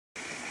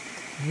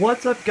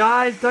What's up,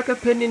 guys? Duck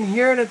Opinion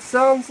here, and it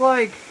sounds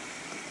like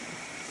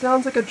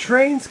a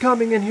train's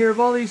coming in here of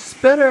all these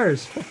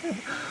spinners.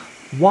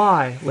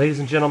 Why, ladies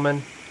and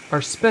gentlemen,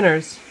 are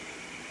spinners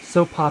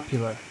so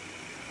popular?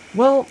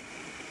 Well,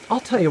 I'll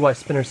tell you why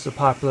spinners are so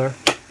popular.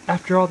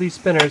 After all these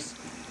spinners,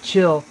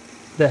 chill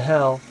the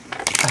hell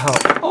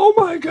out. Oh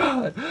my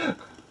god!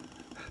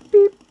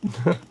 Beep.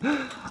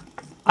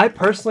 I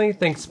personally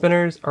think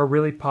spinners are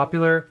really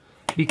popular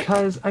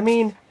because,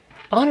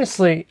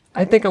 honestly,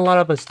 I think a lot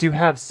of us do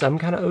have some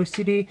kind of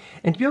OCD,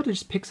 and to be able to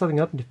just pick something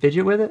up and to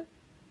fidget with it,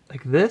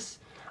 like this,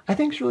 I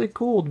think it's really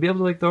cool to be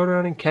able to throw it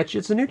around and catch it.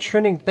 It's a new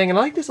trending thing, and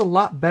I like this a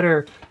lot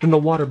better than the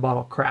water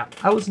bottle crap.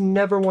 I was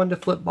never one to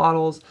flip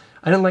bottles.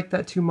 I didn't like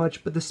that too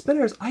much, but the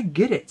spinners, I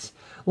get it.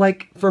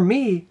 Like, for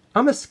me,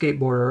 I'm a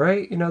skateboarder,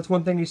 right? You know, it's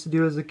one thing I used to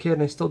do as a kid,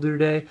 and I still do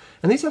today.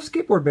 And these have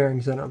skateboard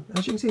bearings in them.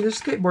 As you can see,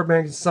 there's skateboard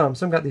bearings in some.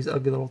 Some got these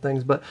ugly little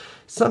things, but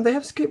some, they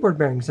have skateboard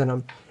bearings in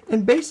them.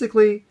 And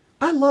basically,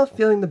 I love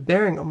feeling the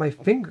bearing on my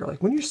finger.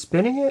 Like, when you're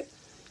spinning it,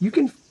 you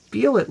can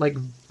feel it, like,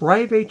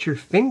 vibrate your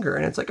finger,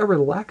 and it's like a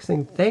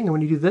relaxing thing. And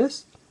when you do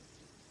this,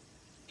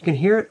 you can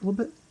hear it a little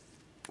bit.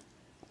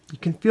 You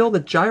can feel the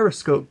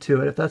gyroscope to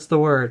it, if that's the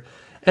word.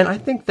 And I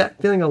think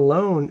that feeling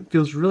alone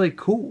feels really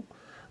cool.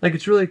 Like,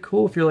 it's really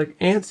cool if you're, like,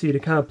 antsy to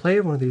kind of play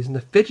with one of these and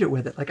to fidget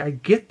with it. Like, I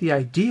get the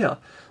idea.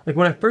 Like,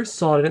 when I first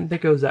saw it, I didn't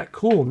think it was that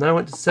cool. And then I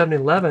went to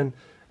 7-Eleven,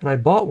 and I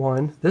bought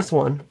one, this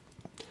one.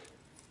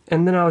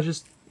 And then I was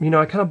just, you know,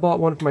 I kind of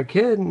bought one for my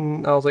kid,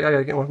 and I was like, I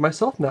gotta get one for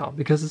myself now,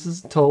 because this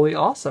is totally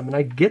awesome. And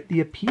I get the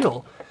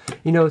appeal.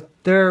 You know,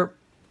 they're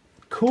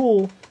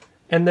cool,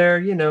 and they're,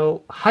 you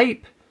know,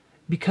 hype,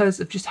 because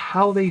of just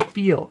how they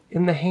feel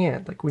in the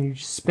hand. Like, when you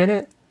just spin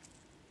it,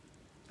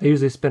 I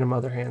usually spin in my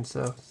other hand,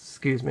 so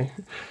excuse me.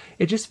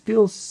 It just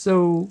feels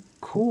so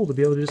cool to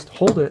be able to just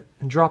hold it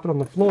and drop it on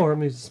the floor. I'm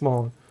gonna use a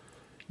small one.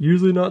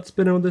 Usually not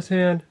spinning with this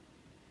hand.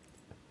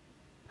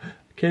 I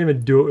can't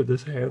even do it with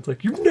this hand. It's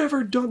like, you've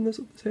never done this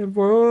with this hand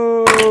before.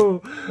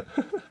 Oh!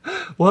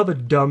 We'll have a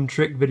dumb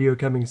trick video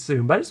coming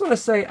soon. But I just want to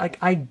say, like,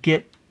 I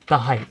get the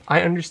hype.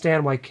 I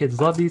understand why kids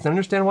love these. I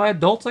understand why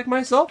adults like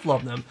myself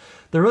love them.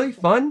 They're really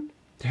fun.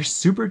 They're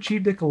super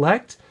cheap to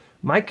collect.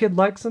 My kid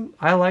likes them.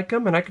 I like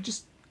them. And I could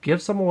just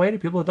give some away to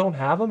people that don't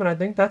have them, and I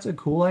think that's a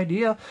cool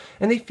idea,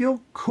 and they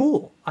feel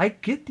cool. I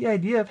get the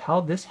idea of how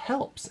this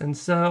helps, and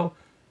so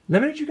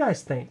let me know what you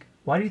guys think.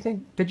 Why do you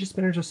think fidget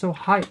spinners are so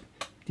hype?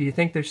 Do you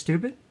think they're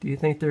stupid? Do you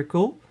think they're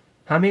cool?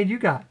 How many do you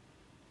got?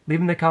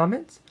 Leave in the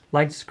comments,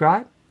 like,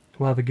 subscribe.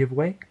 We'll have a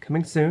giveaway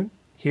coming soon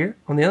here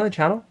on the other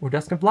channel where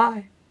Dusk can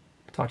fly.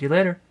 Talk to you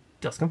later.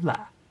 Dusk can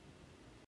fly.